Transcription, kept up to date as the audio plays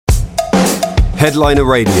Headliner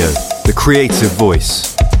Radio, the creative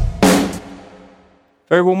voice.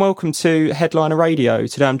 Very warm welcome to Headliner Radio.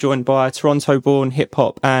 Today I'm joined by Toronto-born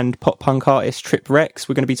hip-hop and pop-punk artist Trip Rexx.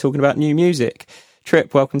 We're going to be talking about new music.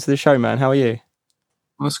 Trip, welcome to the show, man. How are you?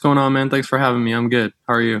 What's going on, man? Thanks for having me. I'm good.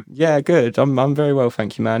 How are you? Yeah, good. I'm very well,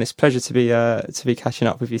 thank you, man. It's a pleasure to be catching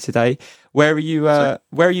up with you today. Where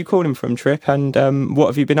are you calling from, Trip? And what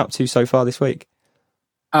have you been up to so far this week?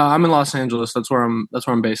 I'm in Los Angeles. That's where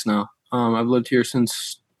I'm based now. I've lived here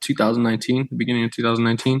since 2019, the beginning of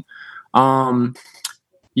 2019.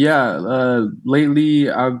 Lately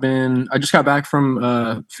I just got back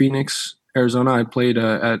from Phoenix, Arizona. I played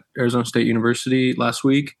at Arizona State University last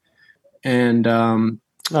week, and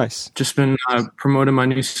nice. Just been promoting my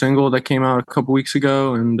new single that came out a couple weeks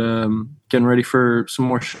ago, and getting ready for some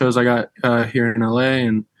more shows I got here in LA.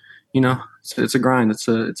 And you know, it's a grind. It's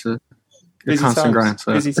a constant grind.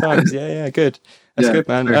 So. Busy times. Yeah, good. That's good,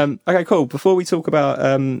 man. Sure. Okay, cool. Before we talk about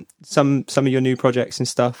some of your new projects and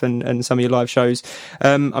stuff and some of your live shows,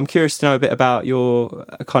 I'm curious to know a bit about your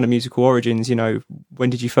kind of musical origins. You know, when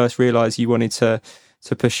did you first realise you wanted to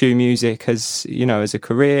pursue music as a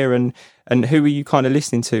career, and who were you kind of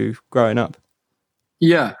listening to growing up?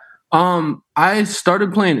 Yeah, I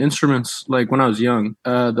started playing instruments like when I was young.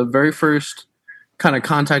 The very first kind of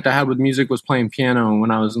contact I had with music was playing piano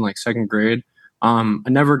when I was in like second grade. I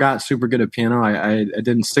never got super good at piano. I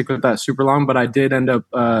didn't stick with that super long, but I did end up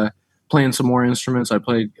playing some more instruments. I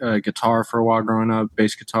played guitar for a while growing up,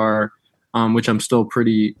 bass guitar, which I'm still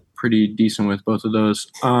pretty decent with both of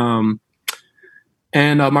those. And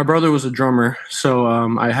my brother was a drummer, so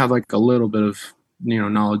I have like a little bit of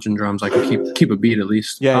knowledge in drums. I can keep a beat at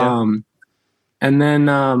least. Yeah. And then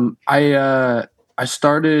I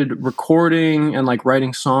started recording and like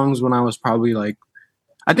writing songs when I was probably like,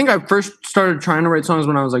 I think I first started trying to write songs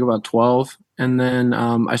when I was like about 12. And then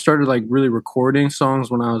I started like really recording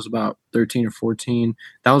songs when I was about 13 or 14.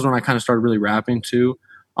 That was when I kind of started really rapping too.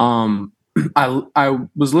 I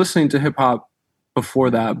was listening to hip hop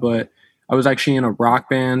before that, but I was actually in a rock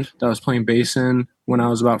band that I was playing bass in when I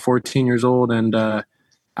was about 14 years old. And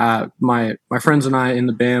my friends and I in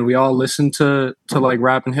the band, we all listened to like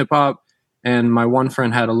rap and hip hop. And my one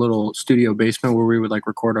friend had a little studio basement where we would like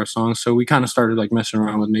record our songs. So we kind of started like messing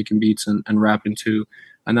around with making beats and rapping too.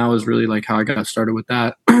 And that was really like how I got started with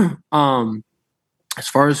that. As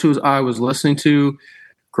far as who I was listening to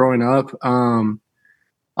growing up,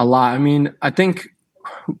 a lot. I mean, I think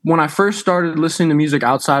when I first started listening to music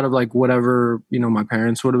outside of like whatever, my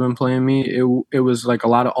parents would have been playing me, it was like a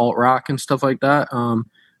lot of alt rock and stuff like that. I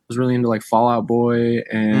was really into like Fall Out Boy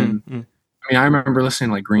and I mean, I remember listening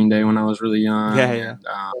to like Green Day when I was really young. Yeah.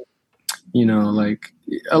 And, like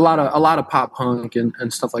a lot of pop punk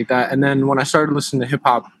and stuff like that. And then when I started listening to hip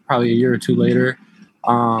hop, probably a year or two later,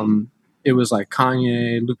 it was like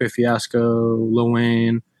Kanye, Lupe Fiasco, Lil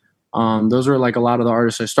Wayne. Those were like a lot of the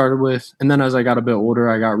artists I started with. And then as I got a bit older,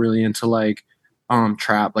 I got really into like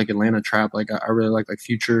trap, like Atlanta trap. Like I really like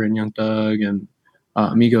Future and Young Thug and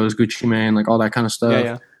Amigos, Gucci Mane, like all that kind of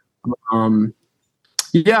stuff.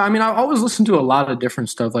 Yeah, I mean, I always listen to a lot of different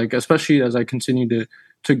stuff, like especially as I continue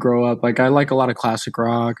to grow up. Like I like a lot of classic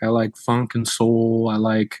rock. I like funk and soul. I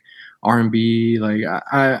like R&B. Like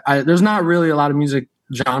I there's not really a lot of music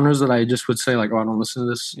genres that I just would say like, oh, I don't listen to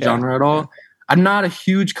this genre at all. I'm not a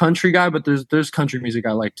huge country guy, but there's country music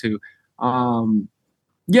I like too. I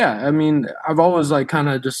mean, I've always like kind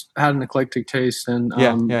of just had an eclectic taste, and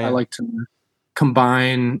I like to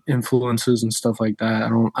combine influences and stuff like that.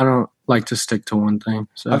 I don't like to stick to one thing.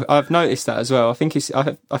 So I've noticed that as well. I think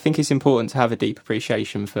it's important to have a deep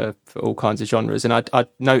appreciation for all kinds of genres, and I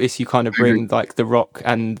notice you kind of bring like the rock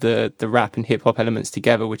and the rap and hip hop elements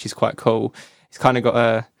together, which is quite cool. It's kind of got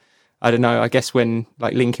a, I don't know, I guess when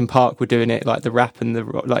like Linkin Park were doing it, like the rap and the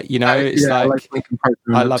rock, like it's I like Linkin Park.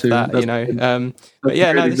 I love that, but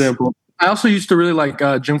yeah, no, example. I also used to really like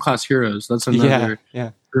Gym Class Heroes. That's another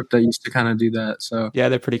group that used to kind of do that. So yeah,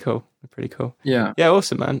 they're pretty cool. Yeah,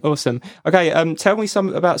 awesome, man, awesome. Okay, tell me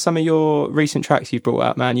about some of your recent tracks you've brought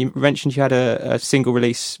out, man. You mentioned you had a single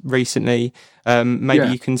release recently. Maybe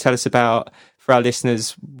you can tell us about, for our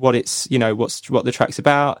listeners, what it's what the track's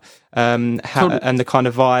about, and the kind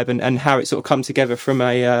of vibe and how it sort of come together from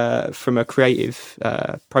a creative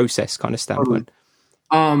process kind of standpoint.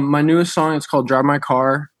 My newest song, it's called Drive My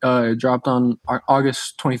Car. It dropped on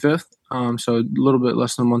August 25th, so a little bit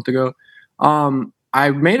less than a month ago.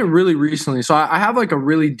 I made it really recently. So I have like a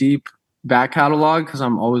really deep back catalog because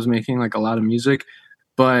I'm always making like a lot of music.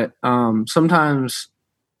 But sometimes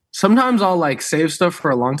sometimes I'll like save stuff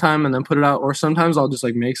for a long time and then put it out, or sometimes I'll just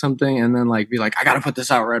like make something and then like be like, I gotta put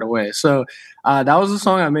this out right away. So that was a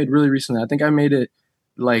song I made really recently. I think I made it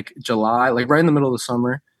like July, like right in the middle of the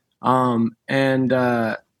summer. And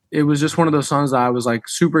it was just one of those songs that I was like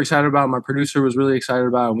super excited about. My producer was really excited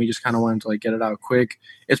about, and we just kind of wanted to like get it out quick.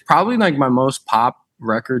 It's probably like my most pop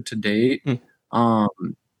record to date.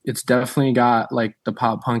 It's definitely got like the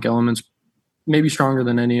pop punk elements, maybe stronger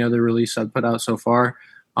than any other release I've put out so far.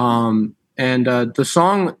 And the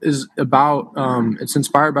song is about, it's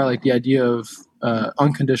inspired by like the idea of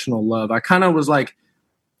unconditional love. I kind of was like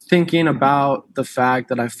thinking about the fact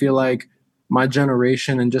that I feel like my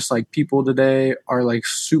generation and just like people today are like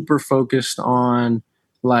super focused on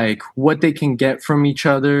like what they can get from each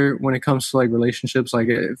other when it comes to like relationships. Like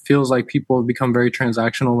it feels like people have become very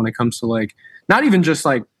transactional when it comes to like not even just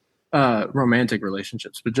like romantic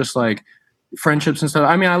relationships, but just like friendships and stuff.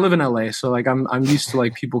 I mean, I live in LA, so like I'm used to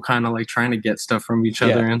like people kind of like trying to get stuff from each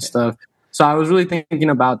other and stuff. So I was really thinking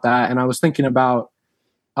about that, and I was thinking about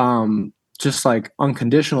just like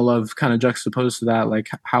unconditional love kind of juxtaposed to that, like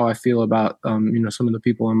how I feel about some of the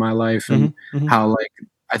people in my life, and how like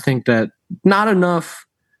I think that not enough.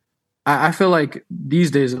 I feel like these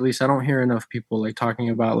days, at least, I don't hear enough people like talking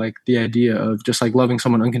about like the idea of just like loving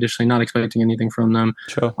someone unconditionally, not expecting anything from them.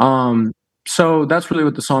 Sure. So that's really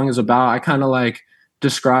what the song is about. I kind of like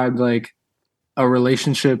described like a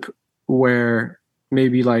relationship where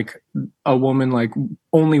maybe like a woman like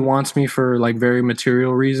only wants me for like very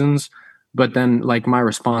material reasons, but then like my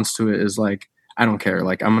response to it is like, I don't care.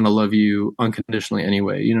 Like I'm going to love you unconditionally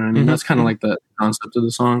anyway. You know what I mean? That's kind of like the concept of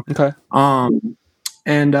the song. Okay.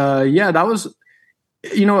 That was,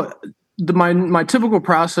 my typical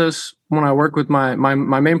process when I work with my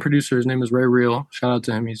main producer. His name is Ray Real. Shout out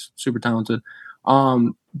to him. He's super talented.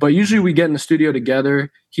 But usually we get in the studio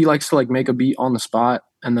together. He likes to like make a beat on the spot,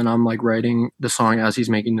 and then I'm like writing the song as he's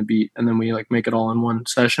making the beat, and then we like make it all in one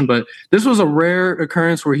session. But this was a rare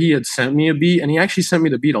occurrence where he had sent me a beat, and he actually sent me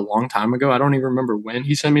the beat a long time ago. I don't even remember when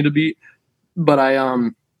he sent me the beat, but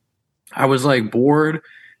I was like bored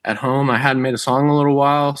at home. I hadn't made a song in a little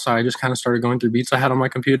while, so I just kind of started going through beats I had on my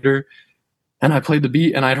computer, and I played the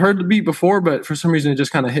beat. And I'd heard the beat before, but for some reason it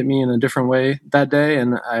just kind of hit me in a different way that day,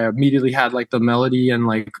 and I immediately had like the melody and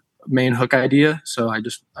like main hook idea. So I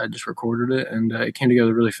just recorded it, and it came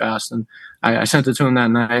together really fast. And I sent it to him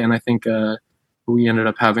that night, and I think we ended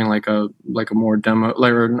up having like a more demo,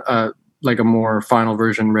 like a more final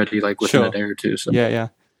version ready like within a day or two. So yeah.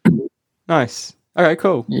 Nice. Okay,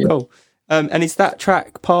 cool. And is that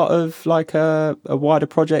track part of like a wider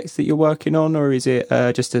project that you're working on, or is it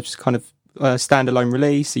just a kind of standalone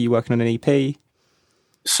release? Are you working on an EP?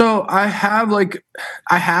 So I have like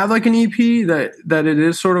an EP that it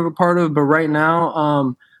is sort of a part of, but right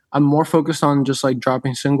now I'm more focused on just like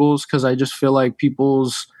dropping singles, because I just feel like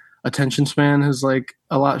people's attention span is like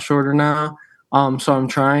a lot shorter now. So I'm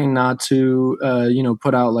trying not to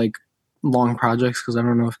put out like long projects, because I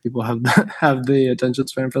don't know if people have the attention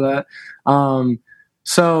span for that.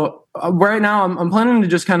 So right now I'm planning to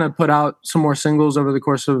just kind of put out some more singles over the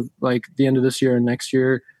course of like the end of this year and next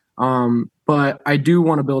year. But I do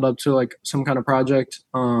want to build up to like some kind of project.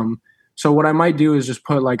 So what I might do is just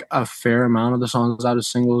put like a fair amount of the songs out as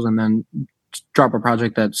singles, and then drop a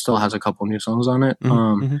project that still has a couple new songs on it.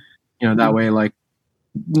 That way like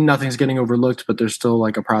nothing's getting overlooked, but there's still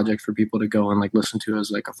like a project for people to go and like listen to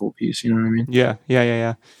as like a full piece. You know what I mean? Yeah.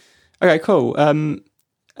 Okay, cool.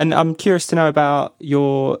 And I'm curious to know about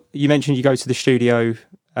you mentioned you go to the studio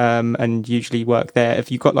and usually work there. Have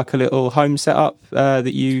you got like a little home setup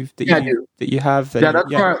that you have?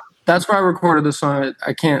 That's where I recorded this song.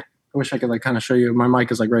 I wish I could like kind of show you. My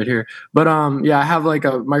mic is like right here, but I have like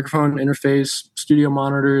a microphone interface, studio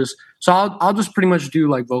monitors. So I'll just pretty much do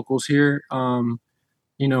like vocals here.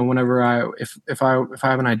 Whenever if I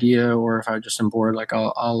have an idea, or if I just am bored, like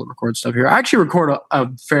I'll record stuff here. I actually record a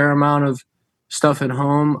fair amount of stuff at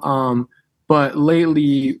home. But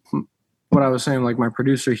lately, what I was saying, like my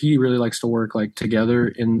producer, he really likes to work like together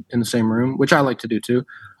in the same room, which I like to do too.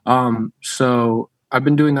 So I've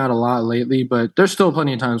been doing that a lot lately, but there's still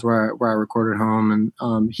plenty of times where I record at home.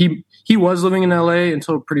 And he was living in LA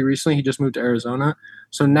until pretty recently. He just moved to Arizona.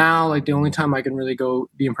 So now, like, the only time I can really go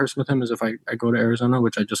be in person with him is if I go to Arizona,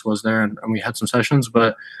 which I just was there, and we had some sessions.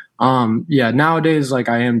 But nowadays, like,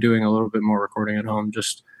 I am doing a little bit more recording at home,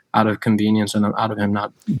 just out of convenience and out of him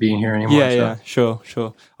not being here anymore. Yeah, sure.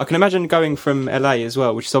 I can imagine going from LA as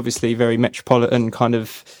well, which is obviously very metropolitan kind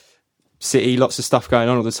of city, lots of stuff going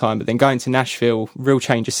on all the time, but then going to Nashville, real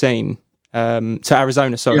change of scene, to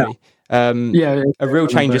Arizona, sorry. A real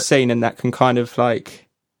change of scene, and that can kind of like,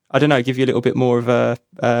 I don't know, give you a little bit more of a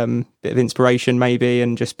bit of inspiration maybe,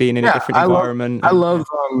 and just being in a different environment? I love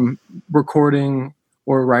recording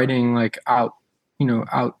or writing like out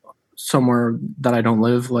somewhere that I don't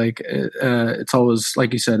live. Like it's always,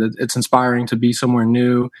 like you said, it's inspiring to be somewhere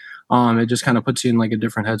new. It just kind of puts you in like a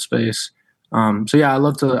different headspace. So yeah, I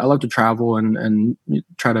love to travel and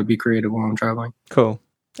try to be creative while I'm traveling. Cool.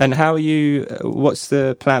 And how are you? What's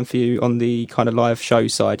the plan for you on the kind of live show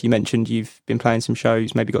side? You mentioned you've been playing some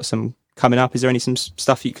shows, maybe got some coming up. Is there some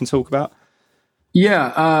stuff you can talk about?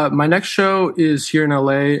 Yeah, my next show is here in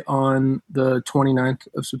LA on the 29th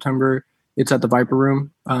of September. It's at the Viper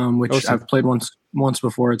Room, which awesome. I've played once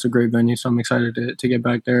before. It's a great venue, so I'm excited to get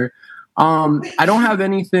back there. I don't have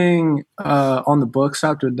anything on the books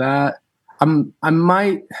after that. I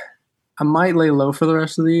might lay low for the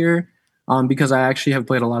rest of the year. Because I actually have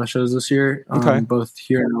played a lot of shows this year, both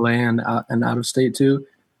here in LA and out of state too.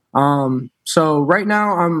 So right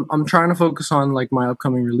now I'm trying to focus on like my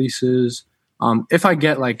upcoming releases. If I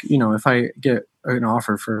get an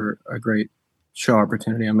offer for a great show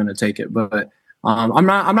opportunity, I'm going to take it. But I'm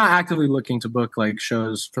not actively looking to book like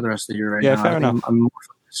shows for the rest of the year right now. Yeah, fair enough. I'm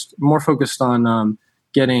more focused on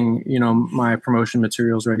getting my promotion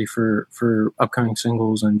materials ready for upcoming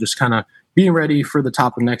singles and just kind of being ready for the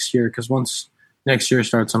top of next year, because once next year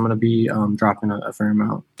starts, I'm going to be dropping a fair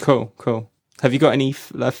amount. Cool. Have you got any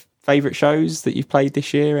favorite shows that you've played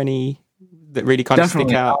this year? Any that really kind of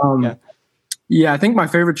stick out? Yeah, I think my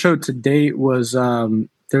favorite show to date was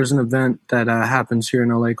there's an event that happens here in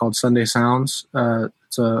LA called Sunday Sounds.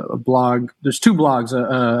 It's a blog. There's two blogs,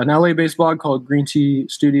 an LA-based blog called Green Tea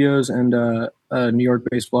Studios and a New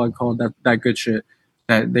York-based blog called That Good Shit,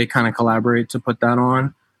 that they kind of collaborate to put that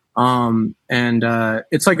on. And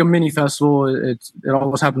it's like a mini festival. It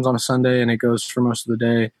always happens on a Sunday and it goes for most of the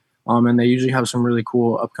day. And they usually have some really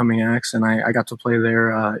cool upcoming acts. And I got to play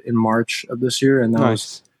there in March of this year, and that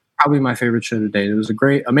was probably my favorite show to date. It was a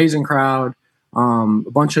great, amazing crowd. A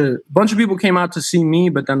bunch of people came out to see me,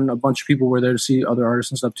 but then a bunch of people were there to see other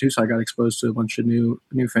artists and stuff too. So I got exposed to a bunch of new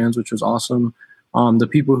fans, which was awesome. The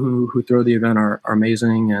people who throw the event are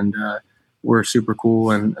amazing and were super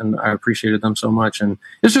cool, and I appreciated them so much. And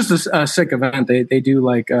it's just a sick event. They do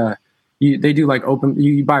like open.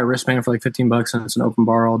 You buy a wristband for like $15, and it's an open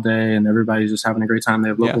bar all day, and everybody's just having a great time. They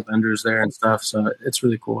have local vendors there and stuff, so it's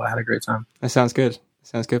really cool. I had a great time. That sounds good.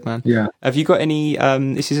 Sounds good, man. Yeah. Have you got any,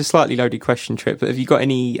 this is a slightly loaded question, Trip, but have you got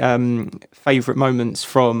any favourite moments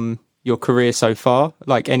from your career so far?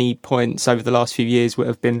 Like any points over the last few years that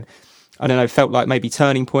have been, I don't know, felt like maybe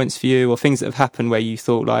turning points for you, or things that have happened where you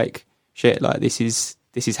thought like, shit, like this is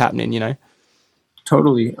happening,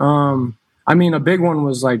 Totally. I mean, a big one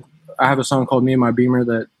was like, I have a song called Me My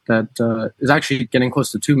Bimmer that is actually getting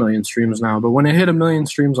close to 2 million streams now. But when it hit 1 million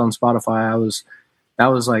streams on Spotify, that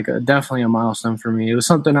was like definitely a milestone for me. It was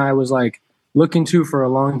something I was like looking to for a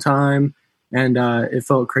long time, and it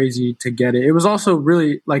felt crazy to get it. It was also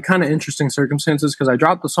really like kind of interesting circumstances, because I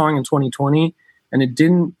dropped the song in 2020 and it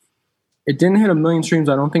didn't hit 1 million streams,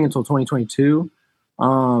 I don't think, until 2022.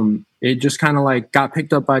 It just kind of like got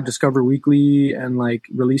picked up by Discover Weekly and like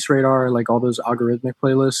Release Radar, like all those algorithmic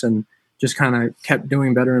playlists, and just kind of kept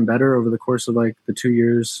doing better and better over the course of like the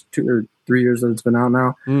 2 or 3 years that it's been out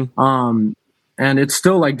now. And it's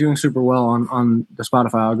still like doing super well on the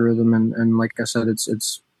Spotify algorithm. And like I said,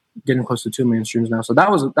 it's getting close to 2 million streams now. So that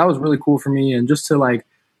was really cool for me. And just to like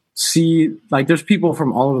see, like there's people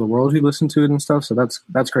from all over the world who listen to it and stuff. So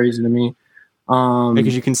that's crazy to me.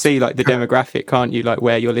 Because you can see like the demographic, can't you? Like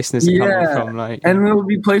where your listeners are coming from. Like, and there'll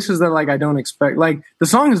be places that like I don't expect. Like the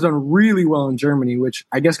song has done really well in Germany, which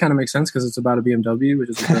I guess kind of makes sense because it's about a BMW, which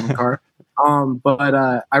is a German car.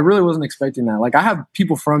 But I really wasn't expecting that. Like I have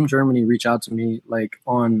people from Germany reach out to me like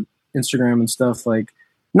on Instagram and stuff, like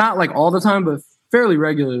not like all the time, but fairly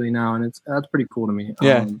regularly now, and that's pretty cool to me.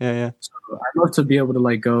 Yeah. So I'd love to be able to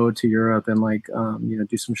like go to Europe and like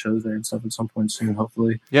do some shows there and stuff at some point soon,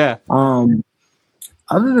 hopefully. Yeah.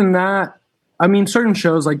 Other than that, I mean, certain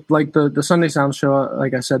shows like the Sunday Sound show,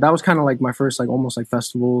 like I said, that was kind of like my first like almost like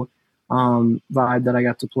festival vibe that I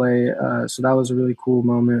got to play. So that was a really cool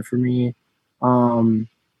moment for me.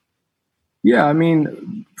 Yeah, I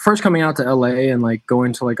mean, first coming out to LA and like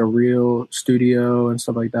going to like a real studio and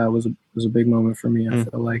stuff like that was a big moment for me. I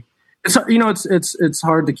feel like it's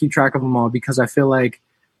hard to keep track of them all, because I feel like,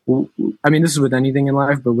 I mean, this is with anything in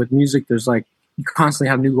life, but with music, there's like you constantly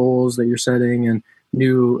have new goals that you're setting and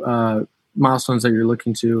new milestones that you're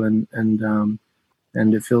looking to, and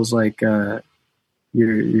it feels like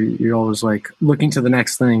you're always like looking to the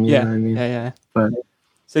next thing. You know what I mean? Yeah. But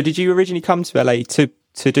so, did you originally come to LA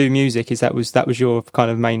to do music? That was your kind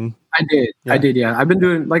of main? I did. Yeah, I've been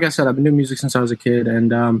doing, like I said, I've been doing music since I was a kid,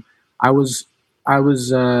 and I was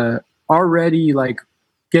already like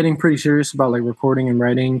getting pretty serious about like recording and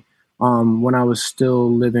writing when I was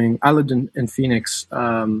still living. I lived in Phoenix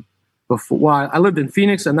before. Well, I lived in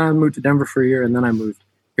Phoenix, and then I moved to Denver for a year, and then I moved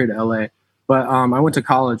here to LA. But I went to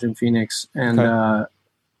college in Phoenix, and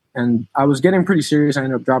and I was getting pretty serious. I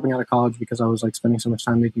ended up dropping out of college because I was like spending so much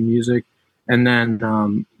time making music. And then,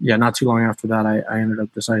 not too long after that, I ended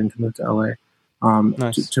up deciding to move to LA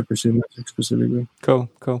Nice. to pursue music specifically. Cool.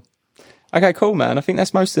 Okay, cool, man. I think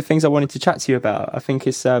that's most of the things I wanted to chat to you about. I think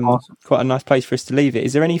it's Awesome. quite a nice place for us to leave it.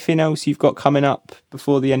 Is there anything else you've got coming up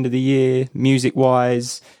before the end of the year,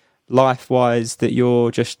 music-wise, life-wise, that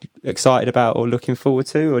you're just excited about or looking forward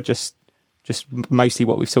to, or just mostly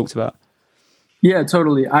what we've talked about? Yeah,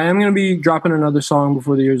 totally. I am going to be dropping another song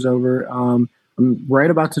before the year's over. I'm right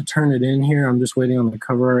about to turn it in here. I'm just waiting on the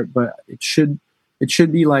cover art, but it should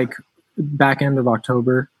be like back end of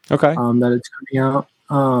October. Okay. That it's coming out.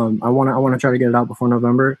 I want to try to get it out before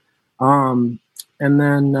November. And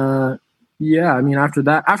then I mean after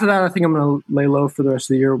that I think I'm going to lay low for the rest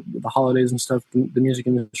of the year with the holidays and stuff. The music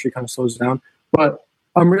industry kind of slows down, but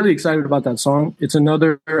I'm really excited about that song. It's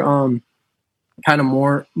another kind of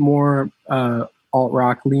more alt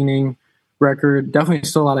rock leaning record. Definitely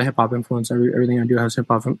still a lot of hip hop influence. Everything I do has hip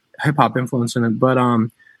hop influence in it. But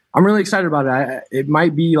I'm really excited about it. It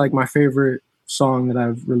might be like my favorite song that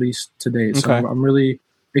I've released to date. So Okay. I'm really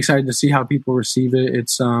excited to see how people receive it.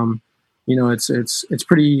 It's it's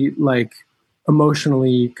pretty like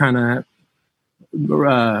emotionally kind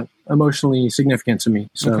of emotionally significant to me.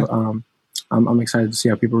 So Okay. I'm excited to see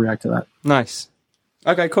how people react to that. Nice.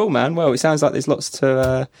 Okay, cool, man. Well, it sounds like there's lots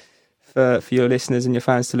to for your listeners and your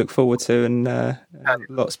fans to look forward to, and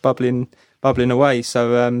lots bubbling away.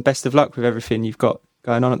 So best of luck with everything you've got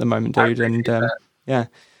going on at the moment, dude. And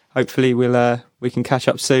hopefully we can catch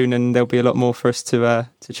up soon, and there'll be a lot more for us to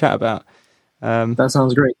chat about. That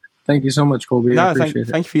sounds great. Thank you so much, Colby. I appreciate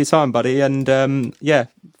it. Thank you for your time, buddy. And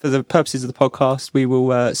for the purposes of the podcast, we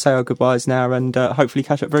will say our goodbyes now, and hopefully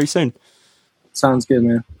catch up very soon. Sounds good,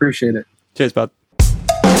 man. Appreciate it. Cheers, bud.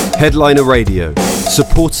 Headliner Radio,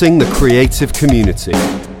 supporting the creative community.